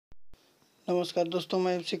नमस्कार दोस्तों,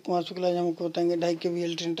 मैं कुमार शुक्ला। आज हमको बताएंगे 2.5 kV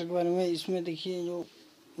अल्टरनेटर के बारे में। इसमें देखिए जो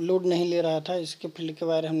लोड नहीं ले रहा था, इसके फील्ड के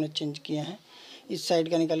वायर हमने चेंज किए हैं। इस साइड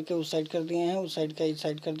का निकाल के उस साइड कर दिए हैं, उस साइड का इस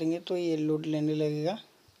साइड कर देंगे तो ये लोड लेने लगेगा।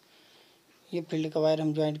 ये फील्ड का वायर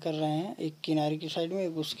हम ज्वाइंट कर रहे हैं, एक किनारे की साइड में,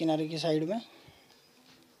 एक उस किनारे की साइड में।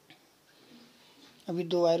 अभी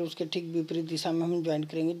 2 वायर उसके ठीक विपरीत दिशा में हम ज्वाइंट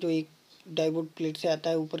करेंगे। जो एक डाइवोड प्लेट से आता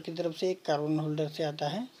है ऊपर की तरफ से, एक कार्बन होल्डर से आता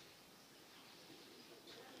है।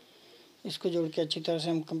 इसको जोड़ के अच्छी तरह से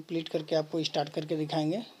हम कंप्लीट करके आपको स्टार्ट करके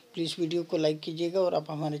दिखाएंगे। प्लीज़ वीडियो को लाइक कीजिएगा और आप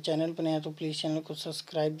हमारे चैनल पर नए हैं तो प्लीज़ चैनल को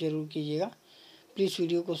सब्सक्राइब जरूर कीजिएगा। प्लीज़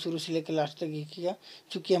वीडियो को शुरू से लेकर लास्ट तक देखिएगा।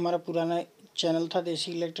 क्योंकि हमारा पुराना चैनल था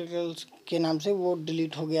देसी इलेक्ट्रिकल्स के नाम से, वो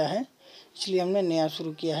डिलीट हो गया है, इसलिए हमने नया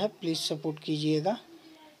शुरू किया है। प्लीज़ सपोर्ट कीजिएगा।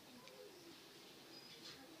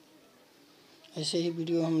 ऐसे ही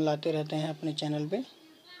वीडियो हम लाते रहते हैं अपने चैनल पे।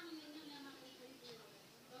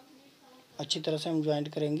 अच्छी तरह से हम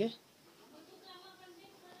ज्वाइंट करेंगे।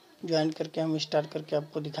 ज्वाइंट करके हम स्टार्ट करके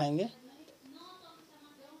आपको दिखाएंगे।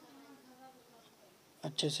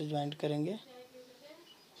 अच्छे से ज्वाइंट करेंगे।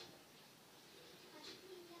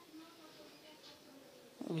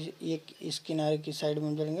 एक इस किनारे की साइड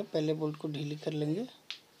में जोड़ेंगे। पहले बोल्ट को ढीली कर लेंगे।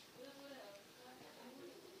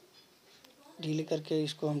 ढीली करके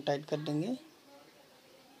इसको हम टाइट कर देंगे।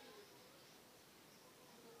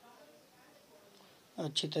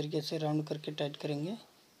 अच्छी तरीके से राउंड करके टाइट करेंगे।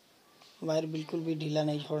 वायर बिल्कुल भी ढीला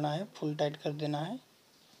नहीं छोड़ना है, फुल टाइट कर देना है।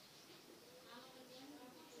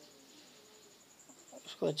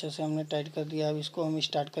 इसको अच्छे से हमने टाइट कर दिया। अब इसको हम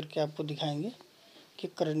स्टार्ट करके आपको दिखाएंगे कि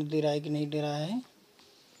करंट दे रहा है कि नहीं दे रहा है।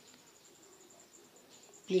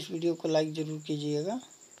 प्लीज़ वीडियो को लाइक ज़रूर कीजिएगा।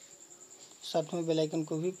 साथ में बेल आइकन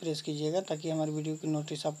को भी प्रेस कीजिएगा ताकि हमारी वीडियो की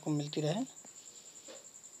नोटिस आपको मिलती रहे।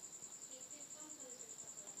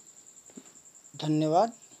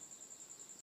 धन्यवाद।